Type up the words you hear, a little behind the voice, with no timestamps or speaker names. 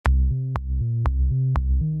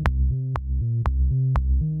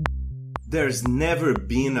There's never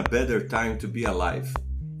been a better time to be alive,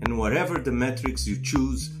 and whatever the metrics you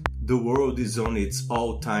choose, the world is on its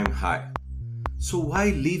all-time high. So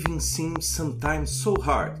why living seems sometimes so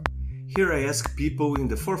hard? Here I ask people in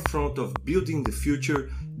the forefront of building the future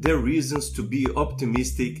their reasons to be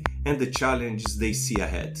optimistic and the challenges they see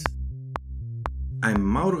ahead. I'm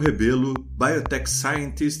Mauro Rebelo, biotech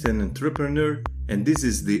scientist and entrepreneur, and this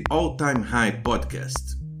is the All-Time High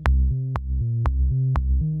podcast.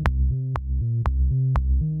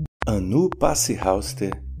 Anu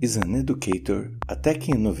Passi-Rauste is an educator, a tech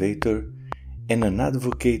innovator, and an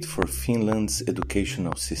advocate for Finland's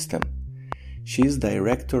educational system. She is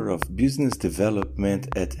Director of Business Development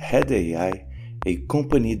at Head AI, a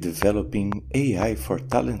company developing AI for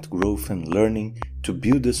talent growth and learning to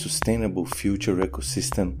build a sustainable future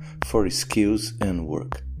ecosystem for skills and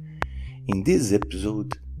work. In this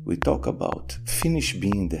episode, we talk about Finnish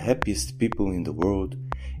being the happiest people in the world,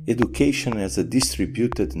 education as a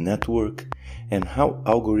distributed network, and how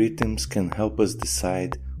algorithms can help us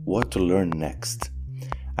decide what to learn next.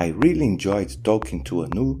 I really enjoyed talking to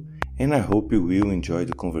Anu, and I hope you will enjoy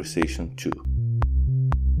the conversation too.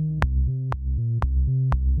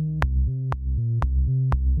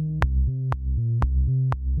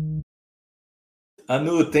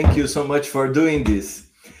 Anu, thank you so much for doing this.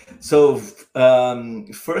 So,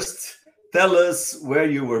 first, tell us where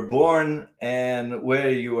you were born and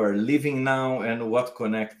where you are living now and what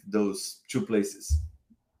connect those two places.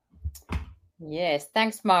 Yes,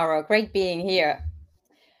 thanks, Mauro. Great being here.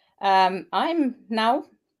 I'm now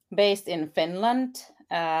based in Finland,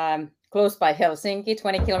 close by Helsinki,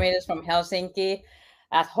 20 kilometers from Helsinki,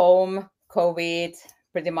 at home, COVID,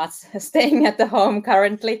 pretty much staying at the home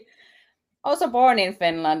currently. Also born in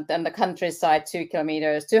Finland and the countryside,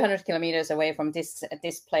 200 kilometers away from this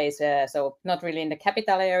place. So not really in the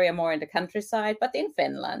capital area, more in the countryside, but in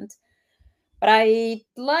Finland. But I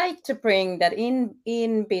like to bring that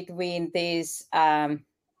in between these the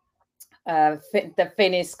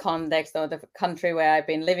Finnish context or the country where I've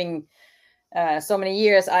been living so many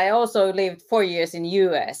years. I also lived 4 years in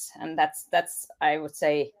US, and that's I would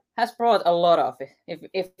say has brought a lot of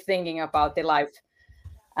if thinking about the life.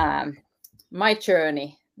 My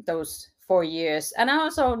journey those 4 years, and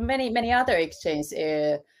also many other exchange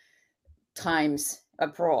times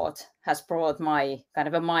abroad has brought my kind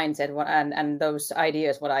of a mindset and those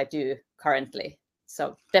ideas what I do currently.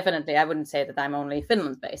 So definitely I wouldn't say that I'm only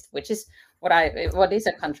Finland based, which is what is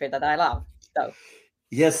a country that I love. So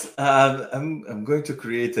yes, I'm going to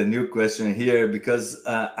create a new question here because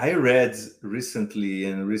I read recently,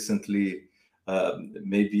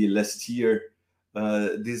 maybe last year,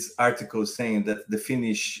 this article saying that the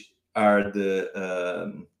Finnish are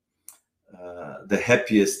the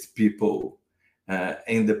happiest people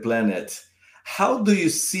in the planet. How do you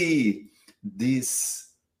see this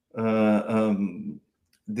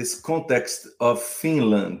this context of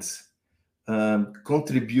Finland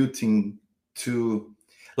contributing to,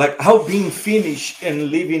 like, how being Finnish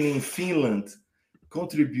and living in Finland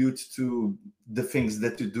contributes to the things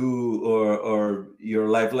that you do or your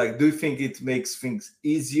life? Like, do you think it makes things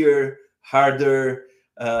easier, harder,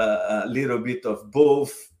 a little bit of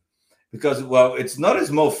both? Because, well, it's not a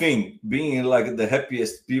small thing being like the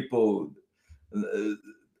happiest people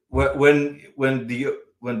when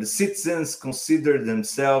the citizens consider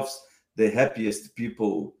themselves the happiest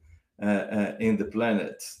people in the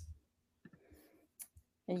planet.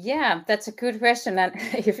 yeah, that's a good question. And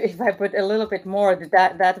if I put a little bit more,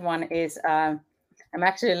 that one is I'm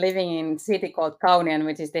actually living in a city called Kauniainen,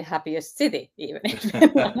 which is the happiest city even in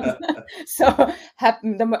Finland. So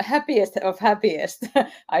the happiest of happiest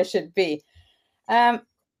I should be.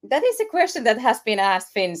 That is a question that has been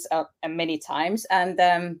asked Finns many times,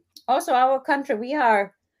 and also our country, we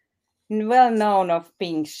are well known of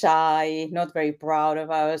being shy, not very proud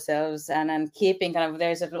of ourselves, and keeping kind of,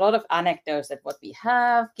 there's a lot of anecdotes that what we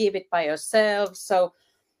have, keep it by yourself. So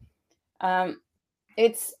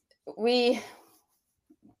it's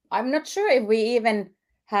I'm not sure if we even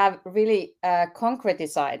have really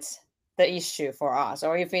concretized the issue for us,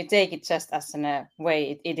 or if we take it just as in a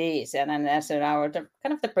way it is, and as in our kind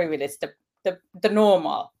of the privilege, the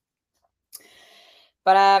normal.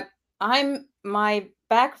 But I'm my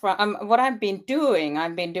background. What I've been doing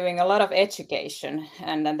a lot of education,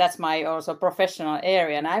 and that's my also professional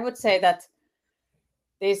area. And I would say that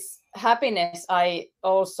this happiness, I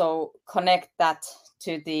also connect that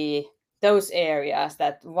to those areas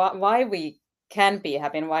that why we can be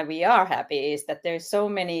happy and why we are happy is that there's so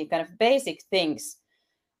many kind of basic things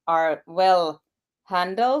are well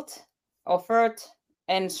handled, offered,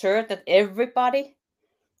 ensured that everybody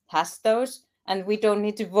has those. and we don't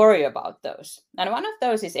need to worry about those. And one of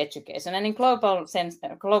those is education. And in global sense,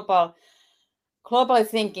 global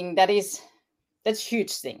thinking, that's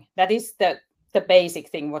huge thing. That is the basic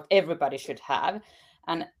thing what everybody should have.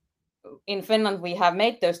 And in Finland, we have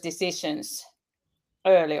made those decisions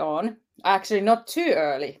early on. Actually, not too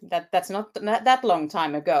early. That's not that long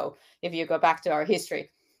time ago. If you go back to our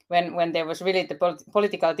history, when there was really the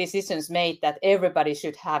political decisions made that everybody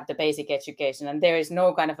should have the basic education, and there is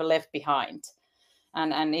no kind of a left behind.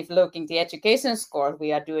 And if looking the education score,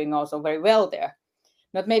 we are doing also very well there.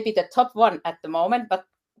 Not maybe the top one at the moment, but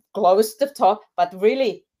close to the top. But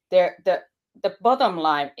really, the bottom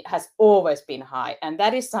line has always been high, and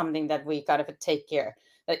that is something that we kind of take care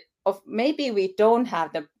of. Maybe we don't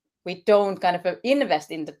kind of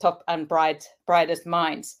invest in the top and brightest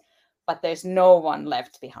minds, but there's no one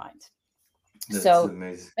left behind. That's so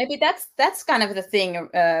amazing. Maybe that's kind of the thing,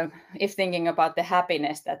 if thinking about the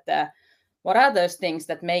happiness, that what are those things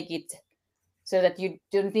that make it so that you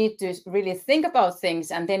don't need to really think about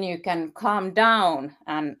things, and then you can calm down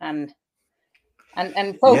and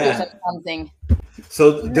focus on something.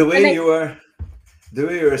 So the way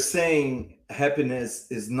you are saying, happiness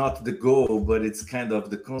is not the goal, but it's kind of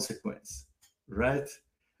the consequence, right?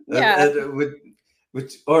 Yeah.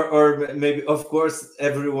 Which or maybe, of course,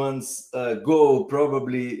 everyone's goal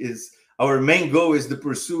probably is, our main goal is the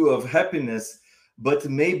pursuit of happiness, but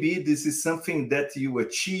maybe this is something that you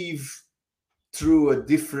achieve through a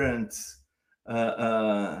different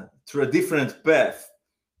path,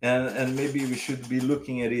 and maybe we should be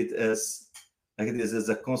looking at it as like this, as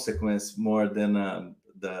a consequence more than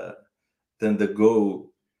the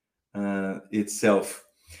goal itself.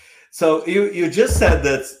 So you just said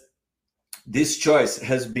that this choice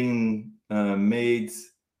has been made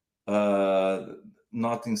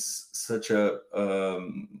not in such a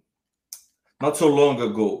not so long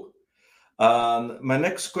ago. My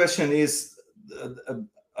next question is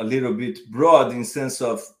a little bit broad, in sense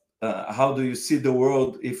of how do you see the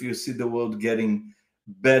world? If you see the world getting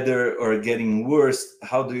better or getting worse,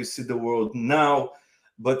 how do you see the world now?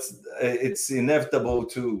 But it's inevitable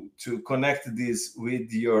to connect this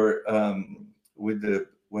with your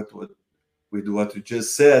with what you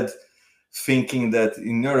just said, thinking that,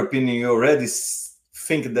 in your opinion, you already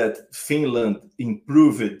think that Finland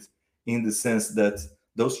improved in the sense that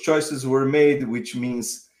those choices were made, which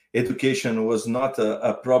means education was not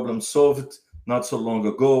a problem solved not so long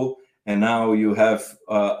ago, and now you have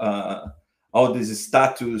all this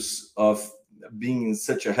status of being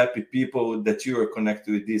such a happy people that you are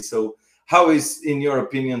connected with this. So how is, in your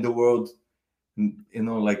opinion, the world,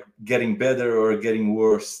 like, getting better or getting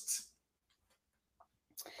worse?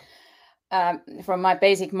 From my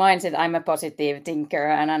basic mindset, I'm a positive thinker,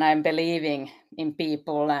 and I'm believing in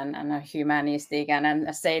people and a humanistic and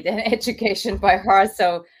a state education by heart.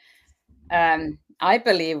 So I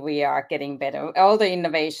believe we are getting better. All the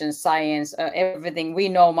innovation, science, everything, we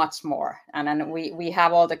know much more, and we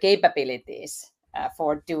have all the capabilities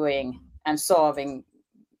for doing and solving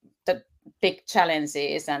the big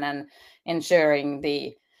challenges and ensuring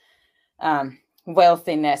the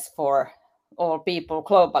wealthiness for all people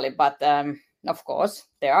globally. But of course,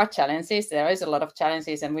 there are challenges. There is a lot of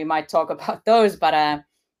challenges, and we might talk about those. But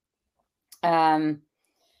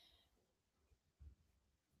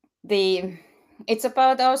it's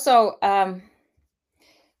about also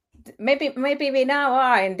maybe we now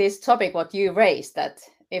are in this topic what you raised, that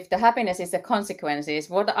if the happiness is the consequences,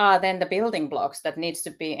 what are then the building blocks that needs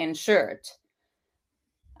to be ensured?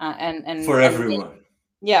 And for everyone.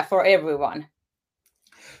 Yeah, for everyone.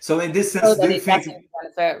 So in this sense, do you think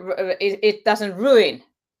it doesn't ruin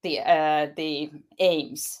the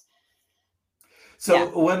aims? So yeah.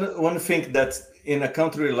 One thing that in a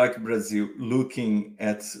country like Brazil, looking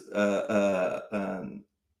at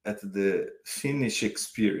the Finnish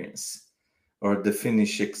experience or the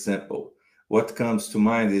Finnish example, what comes to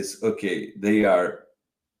mind is, okay, they are,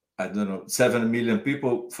 I don't know, 7 million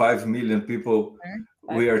people, 5 million people.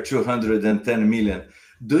 Mm-hmm. We are 210 million.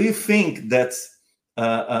 Do you think that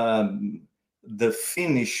the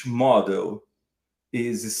Finnish model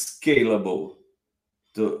is scalable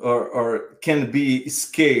or can be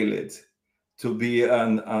scaled to be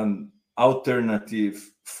an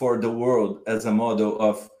alternative for the world as a model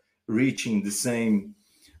of reaching the same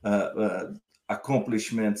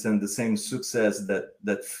accomplishments and the same success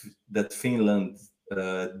that Finland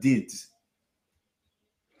did?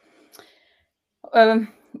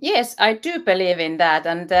 Yes, I do believe in that,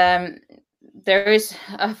 and there is,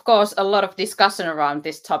 of course, a lot of discussion around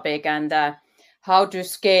this topic and how to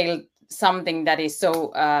scale something that is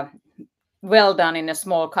so well done in a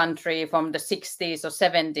small country from the 60s or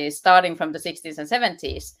 70s, starting from the 60s and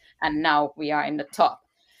 70s, and now we are in the top.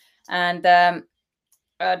 And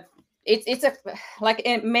it's a like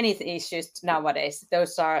in many issues nowadays,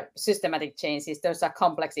 those are systematic changes, those are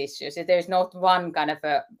complex issues. There's not one kind of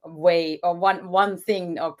a way or one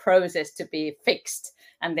thing or process to be fixed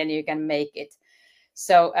and then you can make it.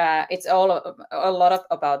 So it's all a lot of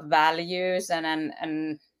about values,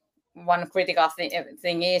 and one critical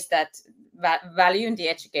thing is that value in the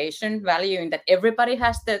education, value in that everybody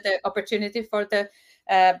has the opportunity for the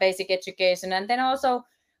basic education, and then also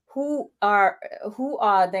who are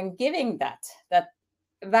then giving that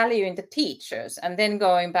value in the teachers, and then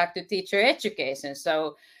going back to teacher education.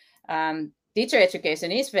 So teacher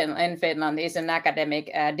education is in Finland is an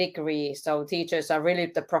academic degree, so teachers are really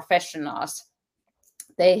the professionals.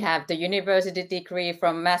 They have the university degree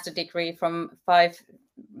from master degree from 4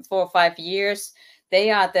 or 5 years.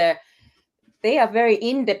 They are very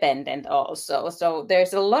independent also. So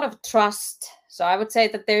there's a lot of trust. So I would say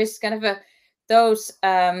that there is kind of those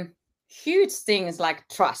huge things like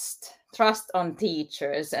trust on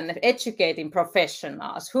teachers and educating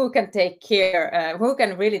professionals who can take care, who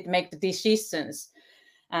can really make the decisions,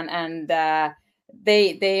 and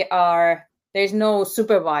they are. There's no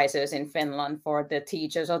supervisors in Finland for the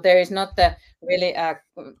teachers, so there is not the really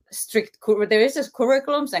strict. There is just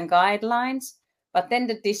curriculums and guidelines, but then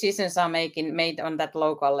the decisions are made on that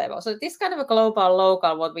local level. So this kind of a global,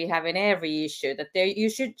 local, what we have in every issue, that there you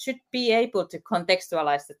should be able to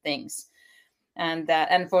contextualize the things, and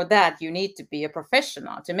for that you need to be a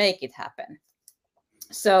professional to make it happen.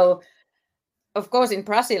 So, of course, in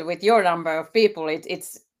Brazil, with your number of people,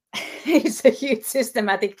 it's it's a huge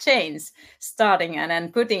systematic change starting and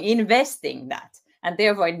investing that, and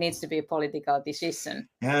therefore it needs to be a political decision.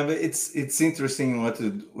 Yeah, but it's interesting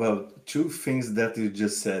two things that you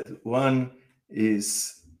just said. One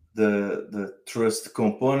is the trust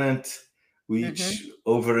component, which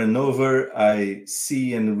over and over I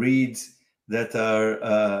see and read that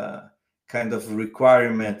are kind of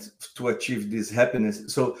requirement to achieve this happiness.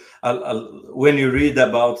 So when you read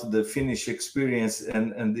about the Finnish experience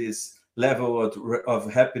and this level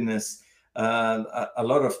of happiness, a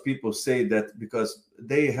lot of people say that because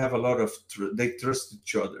they have a lot of they trust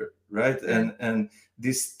each other, right? And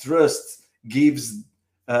this trust gives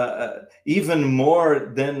even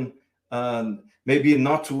more than maybe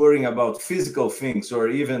not worrying about physical things or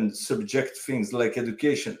even subject things like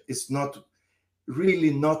education. It's not really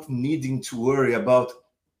not needing to worry about,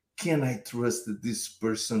 can I trust this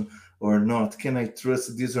person or not? Can I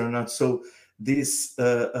trust this or not? So this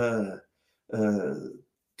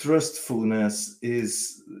trustfulness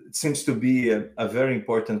seems to be a very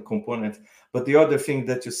important component. But the other thing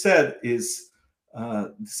that you said is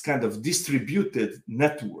this kind of distributed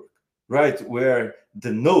network, right, where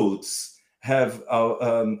the nodes are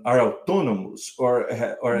autonomous or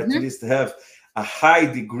at least have a high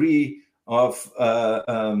degree of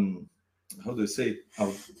how do you say,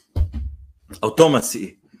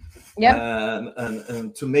 automacy,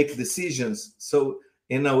 and to make decisions. So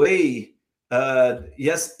in a way,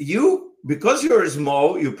 yes, because you're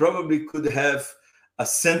small, you probably could have a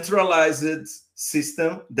centralized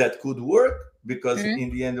system that could work because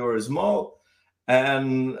in the end you're small,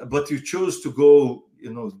 but you chose to go,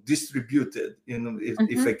 distributed.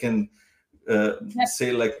 If I can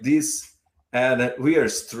say like this. And we are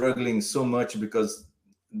struggling so much because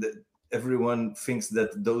everyone thinks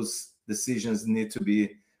that those decisions need to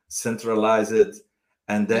be centralized.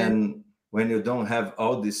 And then when you don't have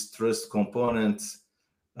all these trust components,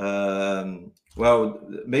 well,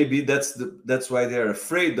 maybe that's why they're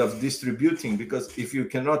afraid of distributing, because if you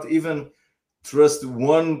cannot even trust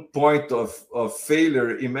one point of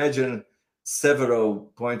failure, imagine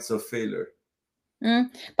several points of failure.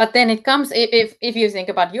 But then it comes, if you think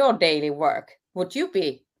about your daily work, would you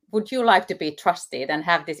like to be trusted and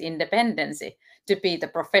have this independency to be the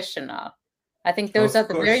professional? I think those are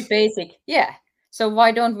the very basic. Yeah. So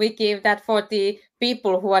why don't we give that for the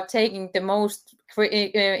people who are taking the most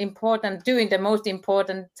important, doing the most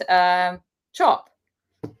important job?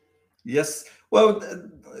 Yes. Well,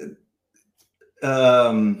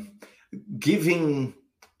 giving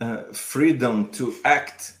freedom to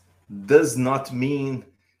act does not mean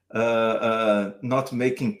not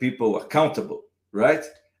making people accountable, right?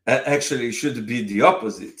 Actually, it should be the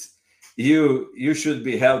opposite. You should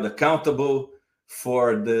be held accountable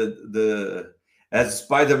for the as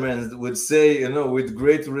Spider-Man would say, with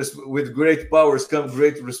great powers come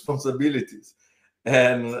great responsibilities,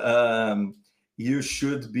 and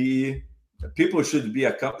people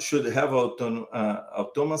should have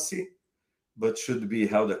autonomy, but should be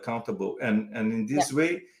held accountable. And in this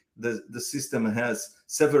way, the system has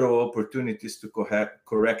several opportunities to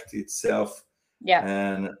correct itself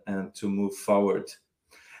and to move forward.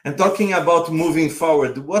 And talking about moving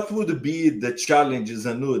forward, what would be the challenges,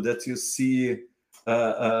 Anu, that you see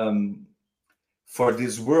for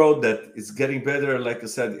this world that is getting better? Like I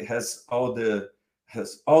said, it has all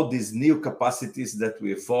these new capacities that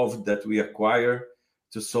we evolved, that we acquire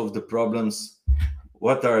to solve the problems.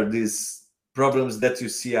 What are these problems that you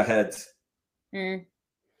see ahead?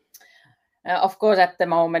 Of course, at the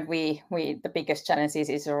moment, the biggest challenge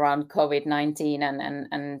is around COVID-19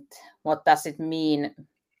 and what does it mean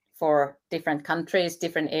for different countries,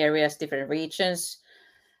 different areas, different regions,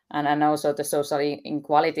 and also the social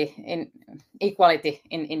equality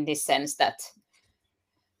in this sense that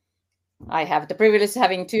I have the privilege of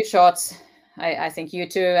having two shots. I think you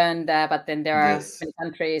too, and but then there are many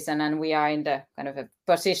countries, and we are in the kind of a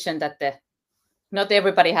position that not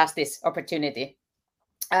everybody has this opportunity.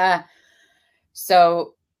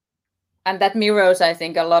 So, and that mirrors, I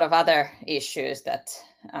think, a lot of other issues that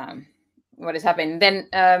what is happening. Then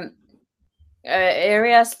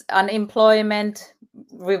areas, unemployment,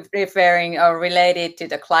 referring or related to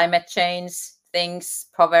the climate change things,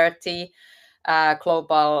 poverty,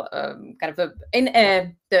 global kind of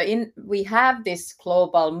we have this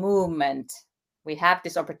global movement, we have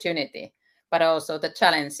this opportunity, but also the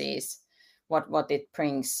challenges, what it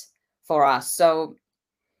brings for us. So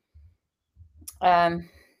and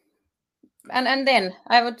then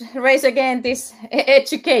I would raise again this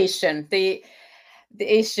education, the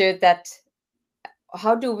issue that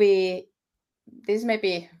how do we, this may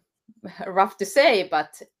be rough to say,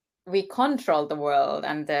 but we control the world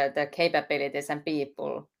and the capabilities and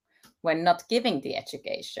people when not giving the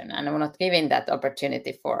education, and we're not giving that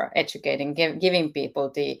opportunity for educating, giving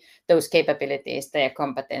people those capabilities, their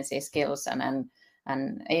competencies, skills, and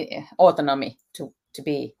autonomy to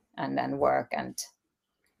be and work and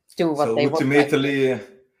do what they want. Ultimately,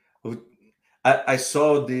 I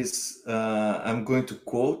saw this. I'm going to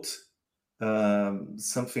quote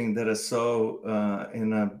something that I saw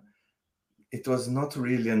it was not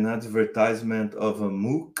really an advertisement of a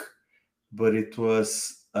MOOC, but it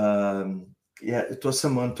was it was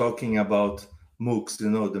someone talking about MOOCs,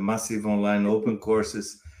 the massive online open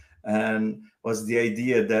courses, and was the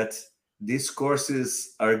idea that these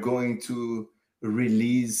courses are going to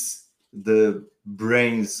release the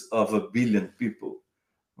brains of 1 billion people,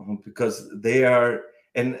 because they are,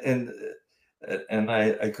 and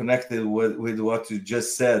I connected with what you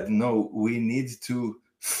just said. No, we need to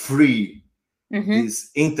free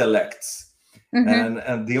these intellects,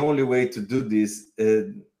 and the only way to do this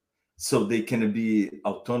so they can be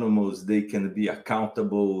autonomous, they can be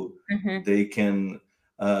accountable, they can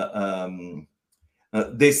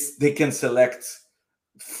they can select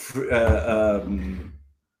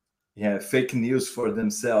fake news for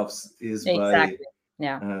themselves, is by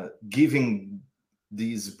giving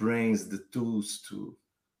these brains the tools to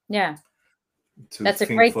that's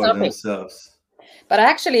think a great for topic. themselves. But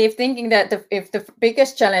actually, if thinking that if the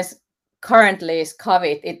biggest challenge currently is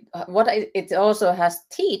COVID, it also has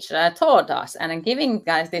taught us and giving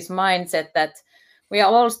guys this mindset that we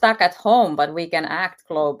are all stuck at home, but we can act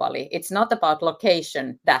globally. It's not about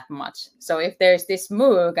location that much. So if there's this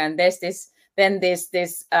MOOC and there's this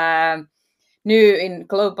new in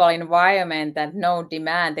global environment and no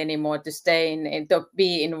demand anymore to stay to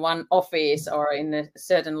be in one office or in a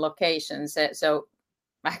certain location. So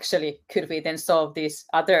actually, could we then solve these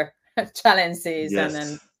other challenges? Yes.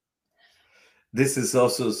 And this is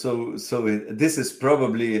also this is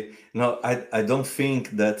probably, I don't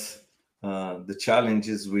think that the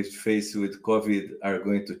challenges we face with COVID are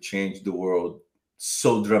going to change the world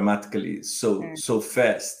so dramatically, so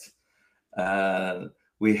fast.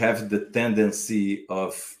 We have the tendency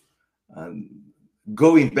of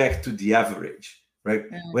going back to the average, right?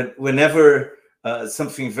 Whenever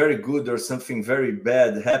something very good or something very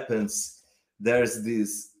bad happens, there's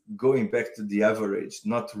this going back to the average,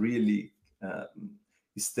 not really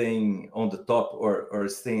staying on the top or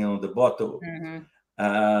staying on the bottom.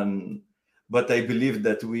 But I believe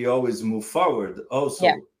that we always move forward also.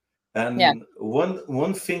 And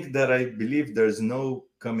one thing that I believe there's no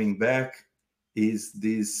coming back is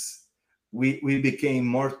this: we became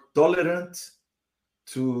more tolerant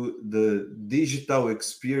to the digital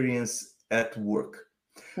experience at work,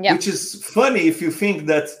 which is funny if you think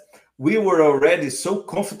that we were already so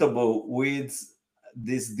comfortable with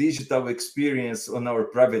this digital experience on our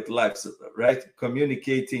private lives, right?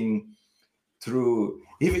 Communicating through,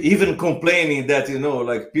 even complaining that,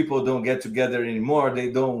 like, people don't get together anymore, they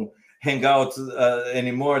don't hang out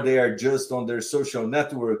anymore. They are just on their social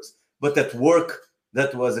networks. But at work,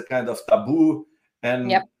 that was a kind of taboo.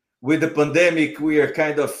 And with the pandemic, we are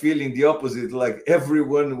kind of feeling the opposite. Like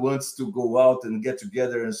everyone wants to go out and get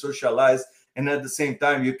together and socialize. And at the same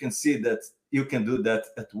time, you can see that you can do that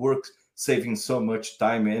at work, saving so much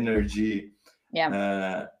time, energy,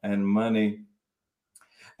 and money.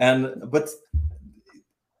 But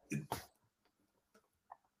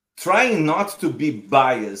trying not to be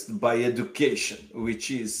biased by education,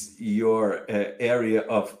 which is your area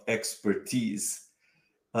of expertise,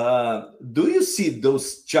 do you see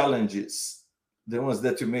those challenges, the ones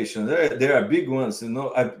that you mentioned? There are big ones,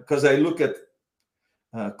 because I look at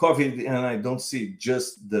COVID and I don't see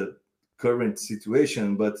just the current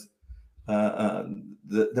situation, but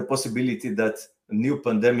the possibility that new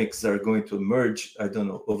pandemics are going to emerge, I don't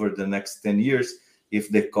know, over the next 10 years, if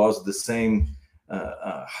they cause the same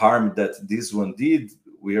harm that this one did,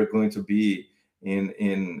 we are going to be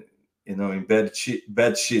in bad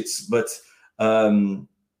shits. But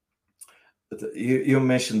you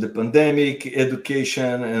mentioned the pandemic,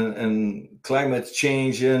 education, and climate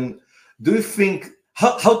change. And do you think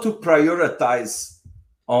how to prioritize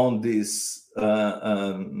on this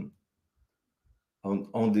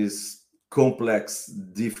on these complex,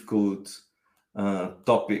 difficult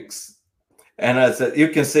topics? And I said, you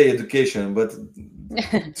can say education, but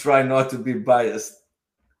try not to be biased.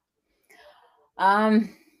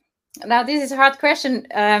 Now, this is a hard question.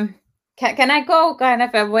 Can I go kind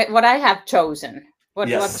of what I have chosen? What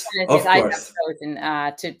challenges I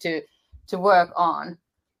have chosen to work on?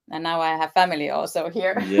 And now I have family also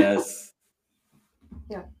here. Yes.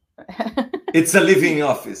 Yeah. It's a living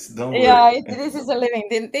office. Don't worry. Yeah, this is a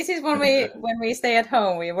living. This is when we stay at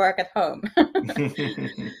home, we work at home.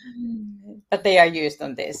 But they are used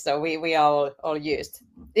on this, so we are all used.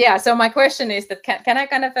 Yeah. So my question is that can I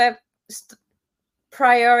kind of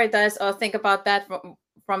prioritize or think about that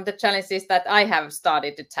from the challenges that I have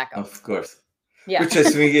started to tackle? Of course. Yeah. Which I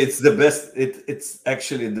think it's the best. It's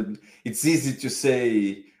actually it's easy to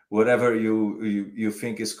say whatever you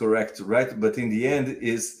think is correct, right? But in the end,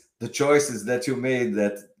 is the choices that you made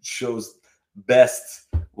that shows best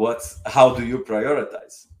how do you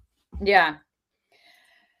prioritize? Yeah.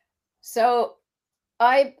 So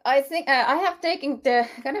I think I have taken the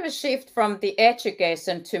kind of a shift from the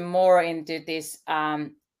education to more into this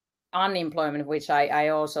unemployment, which I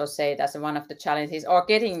also say that's one of the challenges, or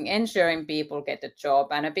ensuring people get a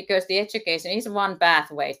job. And because the education is one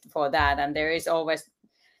pathway for that, and there's a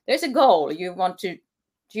goal. You want to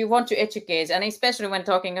educate, and especially when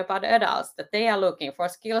talking about adults, that they are looking for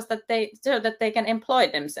skills so that they can employ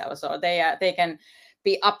themselves, or they can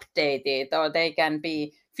be updated, or they can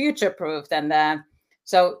be future-proofed. And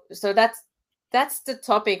so that's the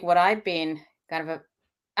topic what I've been kind of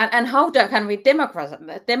and how can we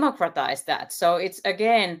democratize that? So it's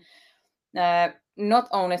again not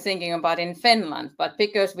only thinking about in Finland, but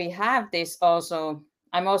because we have this also,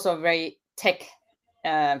 I'm also very tech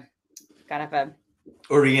kind of a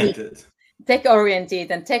tech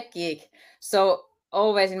oriented and tech geek. So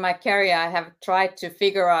always in my career, I have tried to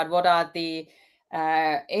figure out what are the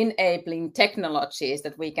enabling technologies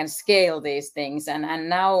that we can scale these things. And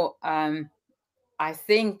now I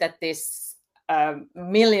think that this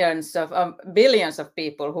billions of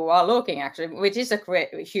people who are looking, actually, which is a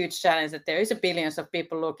huge challenge, that there is billions of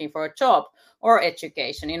people looking for a job or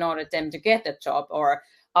education in order them to get a job or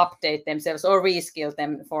update themselves or reskill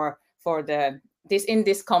them for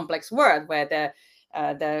this complex world where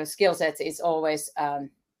the skill set is always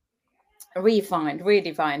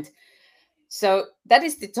redefined. So that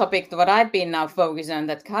is the topic that I've been now focusing on,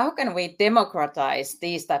 that how can we democratize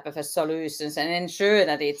these type of solutions and ensure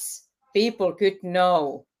that it's people could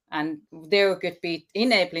know, and there could be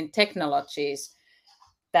enabling technologies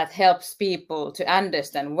that helps people to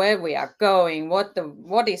understand where we are going, what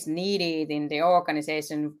is needed in the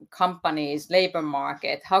organization, companies, labor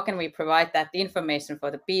market. How can we provide that information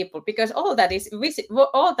for the people? Because all that is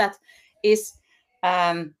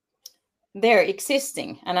they're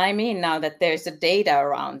existing, and I mean now that there's a data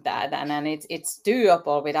around that, and it's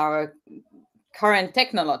doable with our current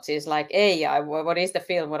technologies like AI. What is the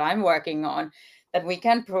field what I'm working on, that we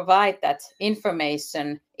can provide that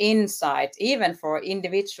information, insight, even for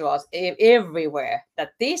individuals everywhere.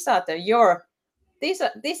 That this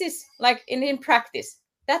is like in practice.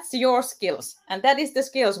 That's your skills, and that is the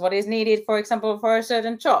skills what is needed, for example, for a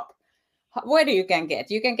certain job. Where do you can get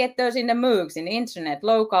those in the MOOCs, in the internet,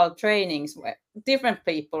 local trainings, where different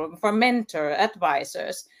people, for mentor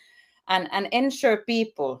advisors, and ensure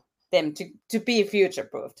people them to be future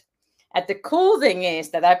proofed. And the cool thing is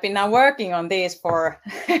that I've been now working on this for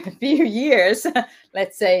a few years,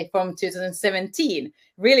 let's say from 2017,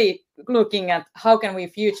 really looking at how can we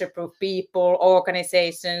future-proof people,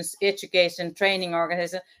 organizations, education, training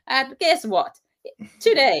organizations. And guess what?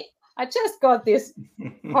 Today, I just got this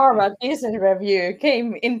Harvard Business Review,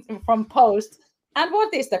 came in from Post. And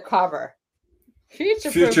what is the cover?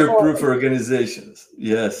 Future-proof organizations.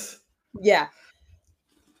 Yes. Yeah.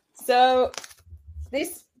 So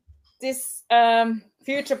this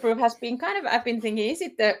future-proof has been kind of, I've been thinking, is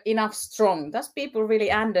it enough strong? Does people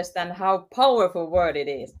really understand how powerful word it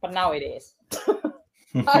is? But now it is.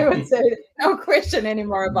 I would say no question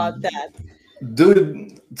anymore about that. Do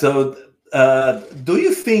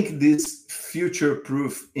you think this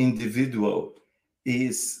future-proof individual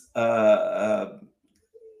is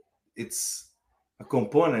it's a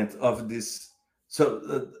component of this?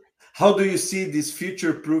 So how do you see this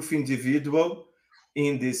future-proof individual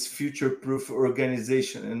in this future-proof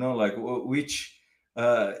organization? You know, like which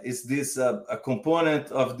is this a component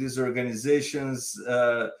of these organizations?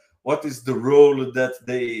 What is the role that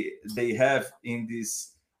they have in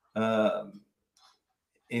this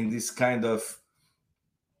kind of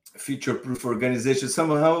future-proof organization?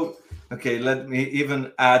 Somehow, okay, let me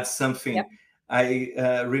even add something. Yep. I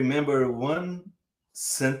remember one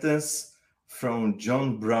sentence from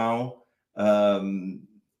John Brown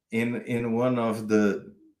in one of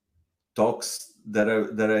the talks that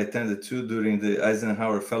I attended to during the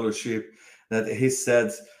Eisenhower Fellowship, that he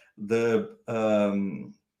said the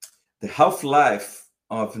half-life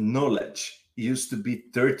of knowledge used to be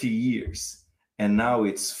 30 years, and now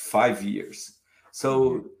it's 5 years.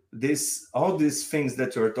 So all these things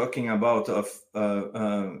that you're talking about of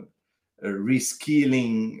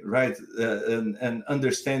reskilling, right, and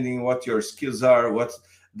understanding what your skills are, what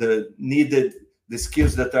the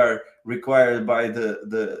skills that are required by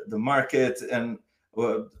the market, and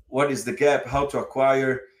what is the gap, how to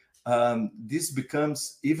acquire. This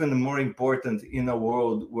becomes even more important in a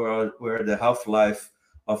world where the half-life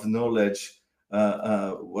of knowledge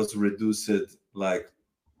was reduced like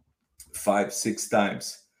 5-6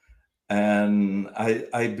 times. And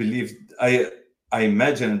I believe, I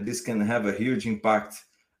imagine this can have a huge impact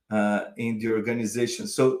in the organization.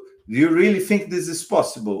 So do you really think this is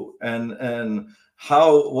possible? And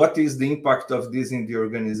what is the impact of this in the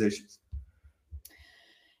organizations?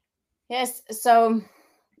 Yes, so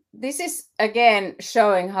this is again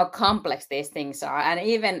showing how complex these things are, and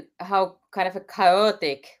even how kind of a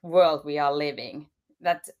chaotic world we are living.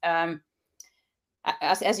 That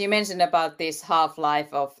as you mentioned about this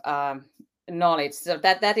half-life of knowledge, so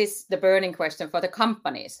that is the burning question for the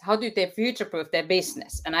companies. How do they future-proof their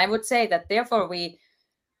business? And I would say that therefore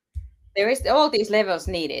there is all these levels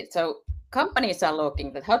needed. So companies are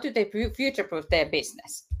looking at how do they future-proof their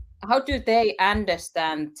business? How do they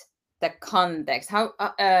understand the context? How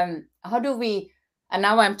do we? And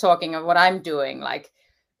now I'm talking of what I'm doing. Like,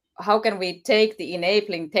 how can we take the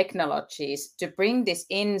enabling technologies to bring this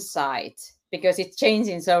insight, because it's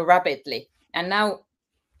changing so rapidly, and now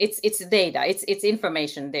it's data, it's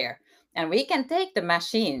information there, and we can take the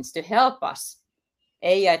machines to help us,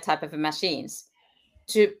 AI type of machines,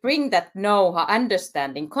 to bring that know-how,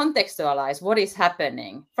 understanding, contextualize what is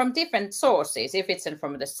happening from different sources, if it's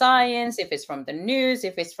from the science, if it's from the news,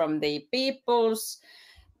 if it's from the people's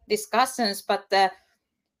discussions, but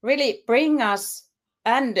really bring us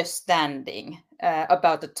understanding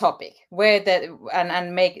about the topic, bring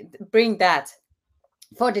that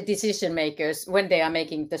for the decision makers when they are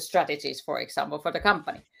making the strategies, for example, for the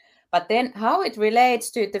company. But then how it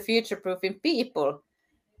relates to the future-proofing people,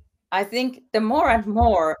 I think the more and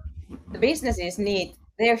more the businesses need,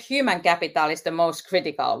 their human capital is the most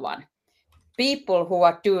critical one. People who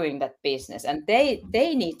are doing that business, and they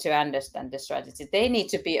need to understand the strategy. They need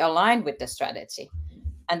to be aligned with the strategy.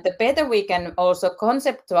 And the better we can also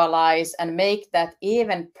conceptualize and make that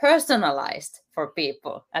even personalized for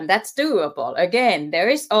people, and that's doable. Again, there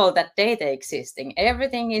is all that data existing.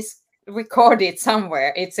 Everything is recorded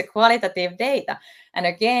somewhere. It's a qualitative data. And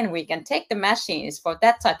again, we can take the machines for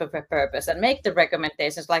that type of a purpose and make the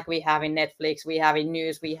recommendations like we have in Netflix, we have in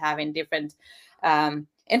news, we have in different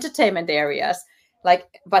entertainment areas.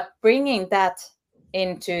 But bringing that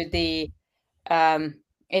into the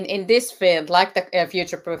in this field, like the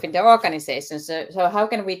future-proofing the organizations. So how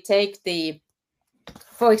can we take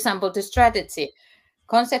for example, the strategy,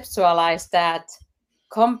 conceptualize that,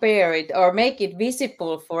 compare it, or make it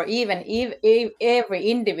visible for even every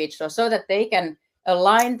individual, so that they can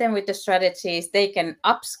align them with the strategies, they can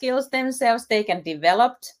upskill themselves, they can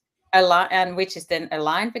develop and which is then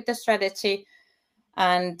aligned with the strategy.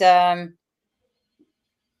 And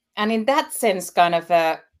and in that sense, kind of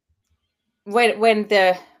when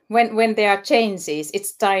there are changes,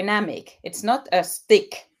 it's dynamic. It's not a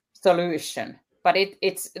stick solution, but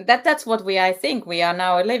that's what I think we are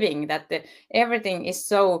now living, that everything is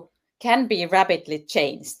so can be rapidly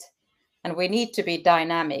changed, and we need to be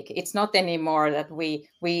dynamic. It's not anymore that we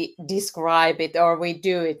describe it or we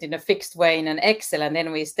do it in a fixed way in an Excel and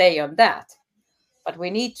then we stay on that, but we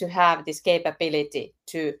need to have this capability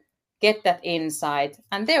to get that insight,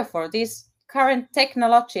 and therefore these current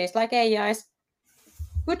technologies like AIs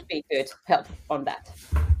could be good help on that.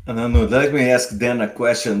 No, let me ask then a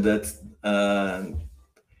question that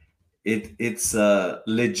it's a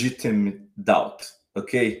legitimate doubt.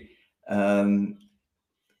 Okay,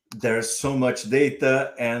 there's so much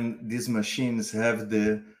data, and these machines have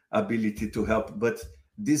the ability to help, but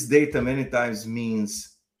this data many times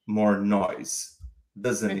means more noise,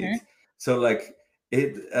 doesn't it? So like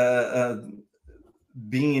it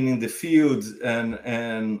being in the field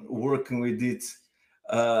and working with it,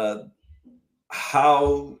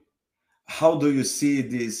 how do you see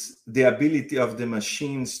this, the ability of the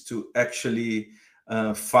machines to actually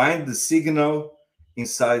find the signal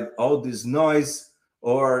inside all this noise,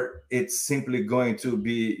 or it's simply going to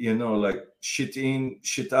be, like shit in,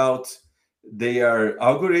 shit out? They are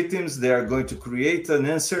algorithms, they are going to create an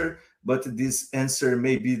answer, but this answer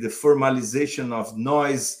may be the formalization of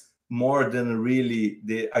noise more than really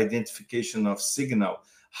the identification of signal.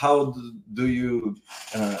 How do you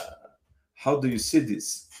see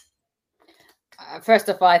this? First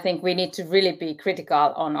of all, I think we need to really be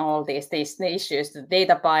critical on all these issues, the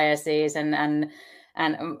data biases, and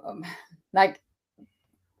like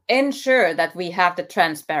ensure that we have the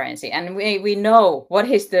transparency and we know what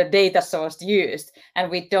is the data source used, and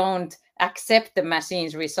we don't accept the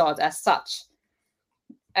machine's results as such.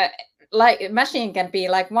 Like a machine can be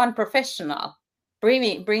like one professional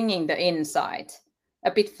bringing the insight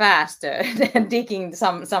a bit faster than digging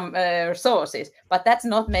some sources, but that's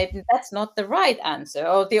not the right answer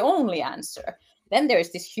or the only answer. Then there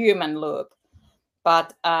is this human loop,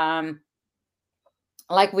 but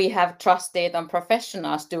like we have trusted on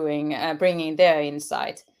professionals doing bringing their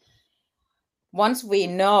insight. Once we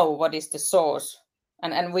know what is the source,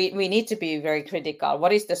 and we need to be very critical.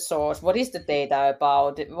 What is the source? What is the data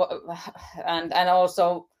about? And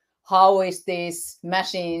also, how is these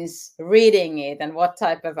machines reading it, and what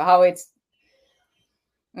type of how it's.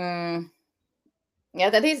 Yeah,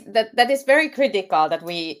 that is very critical, that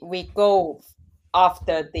we go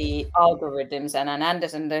after the algorithms and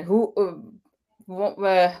understand who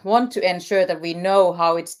want to ensure that we know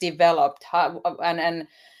how it's developed,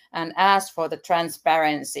 and ask for the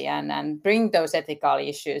transparency and bring those ethical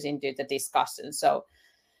issues into the discussion. So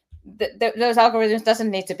those algorithms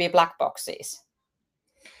doesn't need to be black boxes.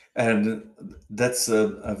 And that's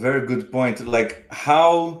a very good point. Like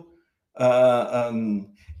how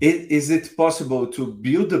is it possible to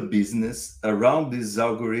build a business around these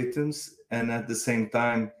algorithms and at the same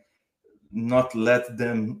time not let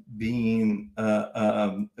them be in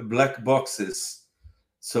black boxes?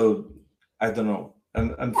 So I don't know.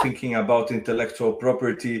 I'm thinking about intellectual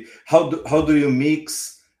property. How do you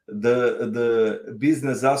mix the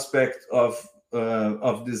business aspect of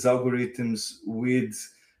these algorithms with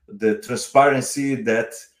the transparency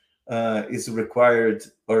that is required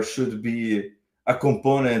or should be a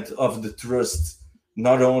component of the trust,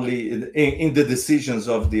 not only in the decisions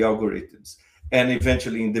of the algorithms and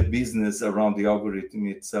eventually in the business around the algorithm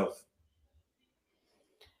itself?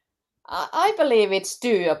 I believe it's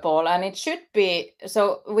doable, and it should be.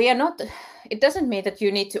 So we are not. It doesn't mean that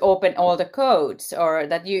you need to open all the codes, or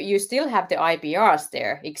that you still have the IPRs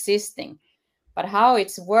there existing, but how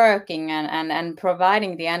it's working and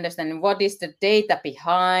providing the understanding what is the data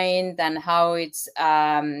behind, and how it's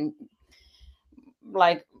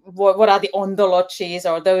like what are the ontologies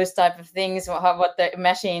or those type of things, what the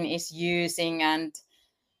machine is using, and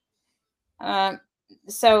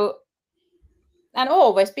so. And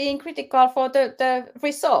always being critical for the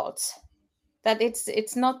results, that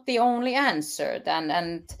it's not the only answer.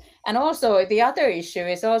 And also the other issue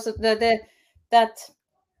is also that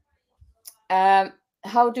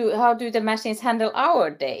how do the machines handle our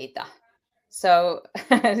data? So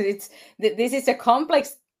this is a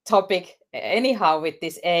complex topic anyhow with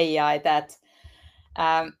this AI, that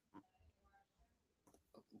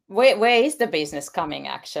where is the business coming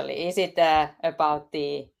actually? Is it about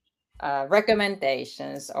the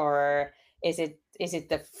recommendations, or is it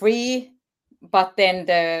the free, but then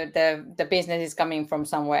the business is coming from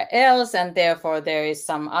somewhere else, and therefore there is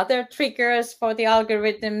some other triggers for the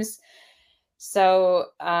algorithms? So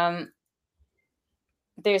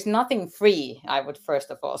there's nothing free, I would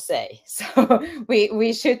first of all say. So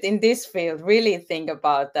we should in this field really think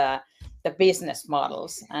about the business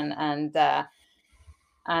models and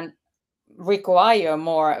require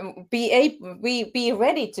more, be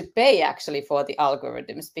ready to pay actually for the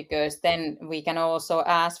algorithms, because then we can also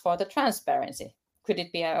ask for the transparency. Could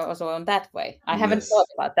it be also on that way? I haven't thought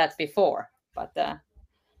Yes. about that before, but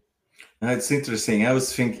It's interesting. I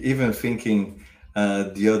was thinking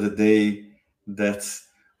the other day that,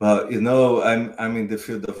 well, I'm in the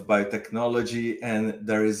field of biotechnology, and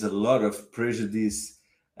there is a lot of prejudice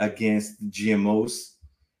against GMOs,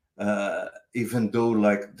 even though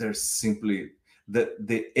like there's simply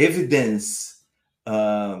the evidence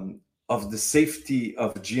of the safety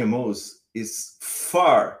of GMOs is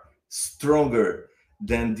far stronger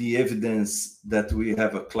than the evidence that we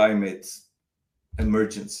have a climate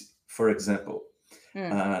emergency, for example.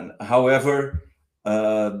 And however,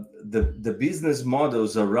 the business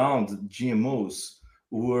models around GMOs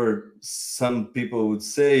were, some people would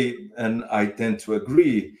say, and I tend to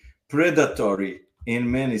agree, predatory in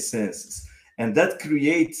many senses, and that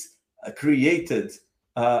created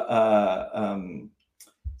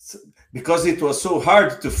because it was so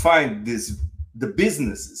hard to find the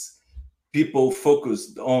businesses, people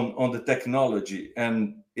focused on the technology,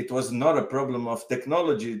 and it was not a problem of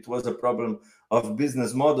technology, it was a problem of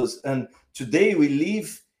business models. And today we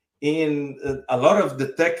live in a lot of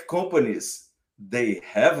the tech companies, they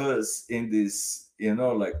have us in this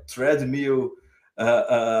like treadmill,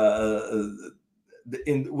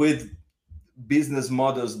 with business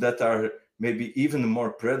models that are maybe even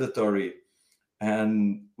more predatory,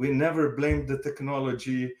 and we never blame the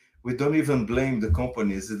technology. We don't even blame the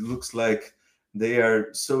companies. It looks like they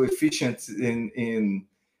are so efficient in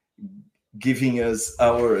giving us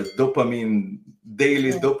our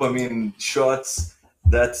daily dopamine shots,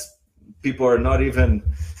 that people are not even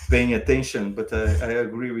paying attention. But I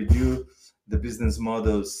agree with you. The business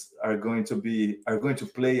models are going to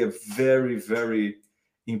play a very, very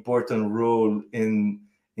important role in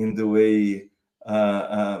the way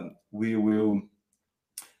we will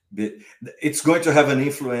it's going to have an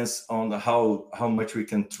influence on how much we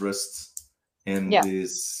can trust in yeah.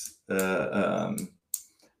 these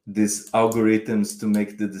algorithms to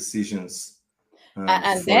make the decisions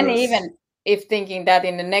And for then us. even if thinking that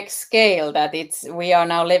in the next scale, that we are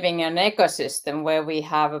now living in an ecosystem where we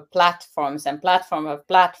have platforms and platform of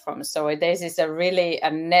platforms. So this is really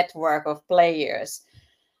a network of players.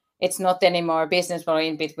 It's not anymore a business model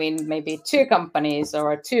in between maybe two companies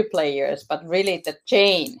or two players, but really the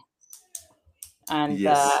chain. And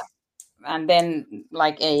Yes. and then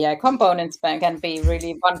like AI components can be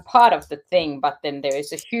really one part of the thing, but then there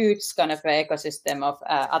is a huge kind of ecosystem of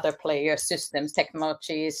other players, systems,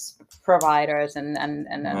 technologies, providers, and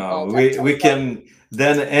all that We stuff. can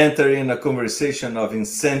then enter in a conversation of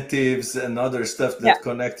incentives and other stuff Yeah, that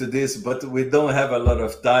connect to this, but we don't have a lot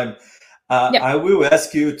of time. yeah, I will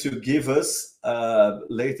ask you to give us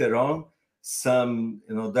later on some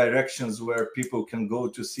directions where people can go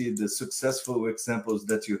to see the successful examples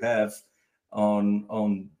that you have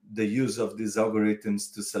on the use of these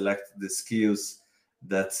algorithms to select the skills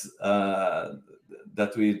that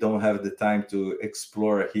that we don't have the time to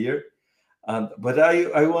explore here. But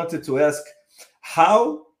I wanted to ask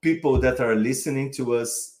how people that are listening to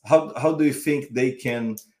us, how do you think they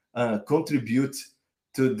can contribute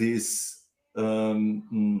to this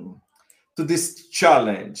to this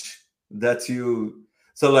challenge that you,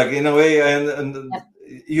 so like in a way, and yeah,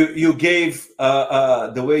 you gave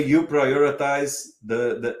the way you prioritize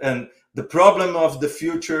and the problem of the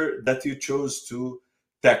future that you chose to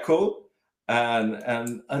tackle,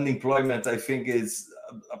 and unemployment, I think, is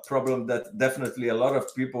a problem that definitely a lot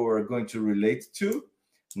of people are going to relate to,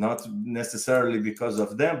 not necessarily because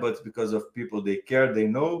of them, but because of people they care, they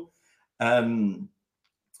know, and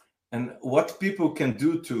what people can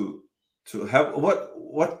do to help.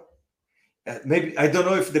 What maybe, I don't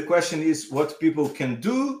know if the question is what people can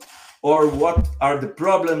do, or what are the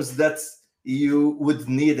problems that you would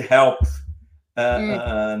need help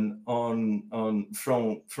mm, on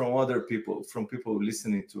from other people, from people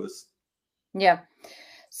listening to us. yeah.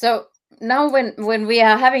 So now when we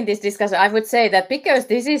are having this discussion, I would say that because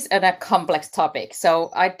this is a complex topic, so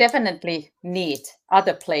I definitely need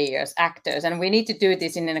other players, actors, and we need to do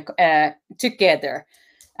this together.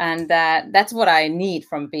 And that's what I need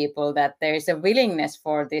from people, that there is a willingness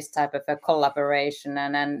for this type of a collaboration,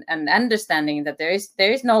 and understanding that there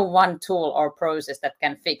is no one tool or process that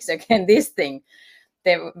can fix again this thing.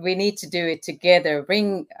 we need to do it together,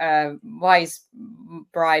 bring wise,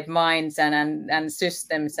 bright minds and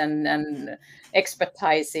systems and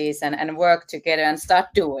expertises and work together and start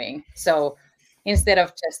doing. So instead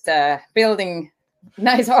of just building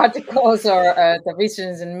nice articles or the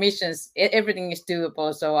visions and missions, everything is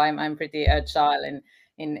doable. So I'm pretty agile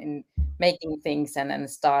in making things and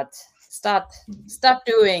start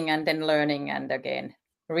doing and then learning and again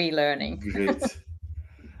relearning. Great.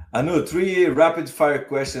 Anu, 3 rapid fire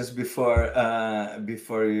questions before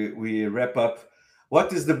we wrap up.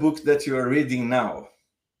 What is the book that you are reading now?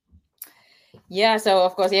 Yeah, so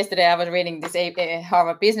of course yesterday I was reading this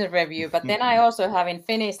Harvard Business Review, but then I also haven't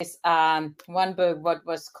finished this one book, what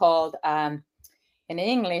was called in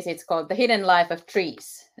English it's called The Hidden Life of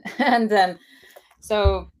Trees. And then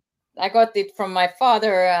so I got it from my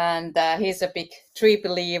father, and he's a big tree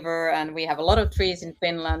believer, and we have a lot of trees in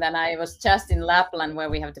Finland. And I was just in Lapland, where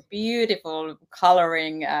we have the beautiful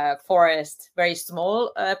coloring forest, very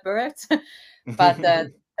small birds, but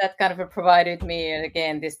that kind of provided me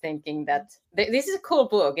again this thinking that this is a cool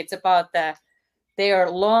book. It's about their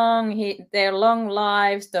long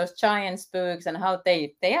lives, those giant spooks, and how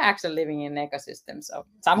they are actually living in ecosystems. So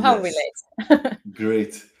somehow relate.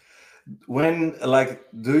 Great. When, like,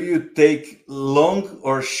 do you take long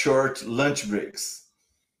or short lunch breaks?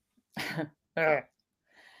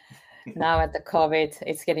 Now at the COVID,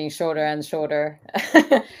 it's getting shorter and shorter.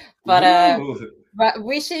 but I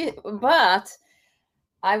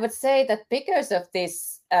would say that because of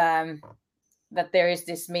this, that there is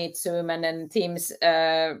this meet Zoom and Teams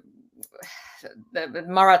the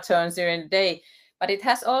marathons during the day. But it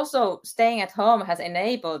has also, staying at home has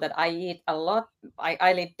enabled that I eat a lot.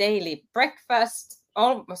 I eat daily breakfast,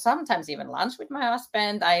 sometimes even lunch with my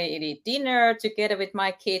husband. I eat dinner together with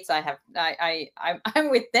my kids. I'm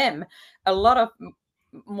with them a lot of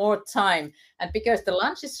more time. And because the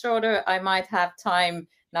lunch is shorter, I might have time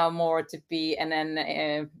now more to be and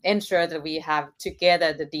then ensure that we have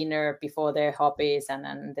together the dinner before their hobbies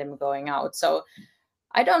and them going out. So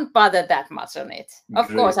I don't bother that much on it. Of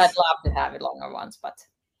course, I'd love to have it longer ones, but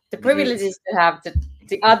the privilege is to have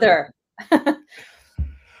the other.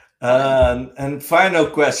 And final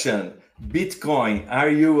question, Bitcoin, are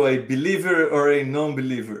you a believer or a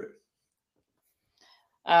non-believer?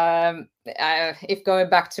 If going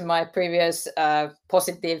back to my previous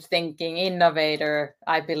positive thinking innovator,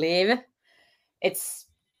 I believe it's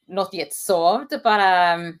not yet solved,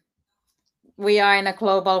 but we are in a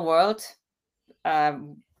global world. I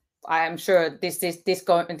am sure there's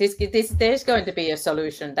going to be a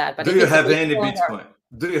solution that. But do you have any Bitcoin?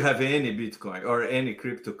 Do you have any Bitcoin or any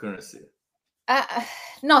cryptocurrency?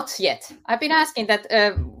 Not yet. I've been asking that.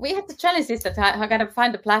 We have the challenges that I gotta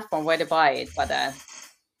find a platform where to buy it, but okay.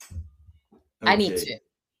 I need to.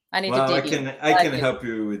 Well, I can help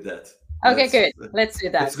you with that. Okay, good. Let's do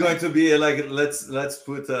that. It's going to be like let's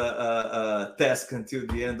put a task until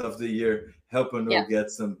the end of the year. Help Anu get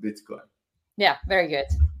some Bitcoin. Yeah, very good.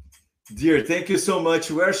 Dear, thank you so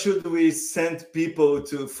much. Where should we send people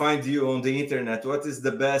to find you on the internet? What is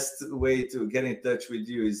the best way to get in touch with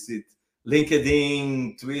you? Is it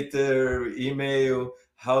LinkedIn, Twitter, email?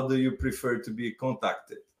 How do you prefer to be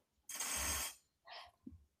contacted?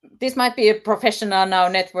 This might be a professional now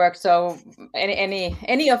network, so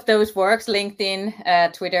any of those works.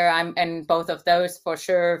 LinkedIn, Twitter, I'm in both of those for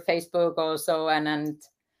sure. Facebook also, and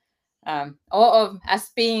as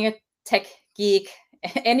being a tech geek,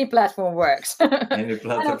 any platform works. Any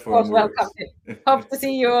platform works. Welcome. Hope to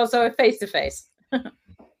see you also face to face.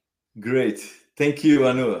 Great, thank you,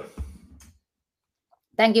 Anu.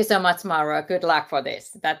 Thank you so much, Mauro. Good luck for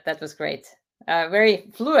this. That was great. Very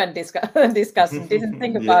fluent discussion. Didn't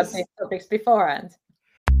think about these topics beforehand.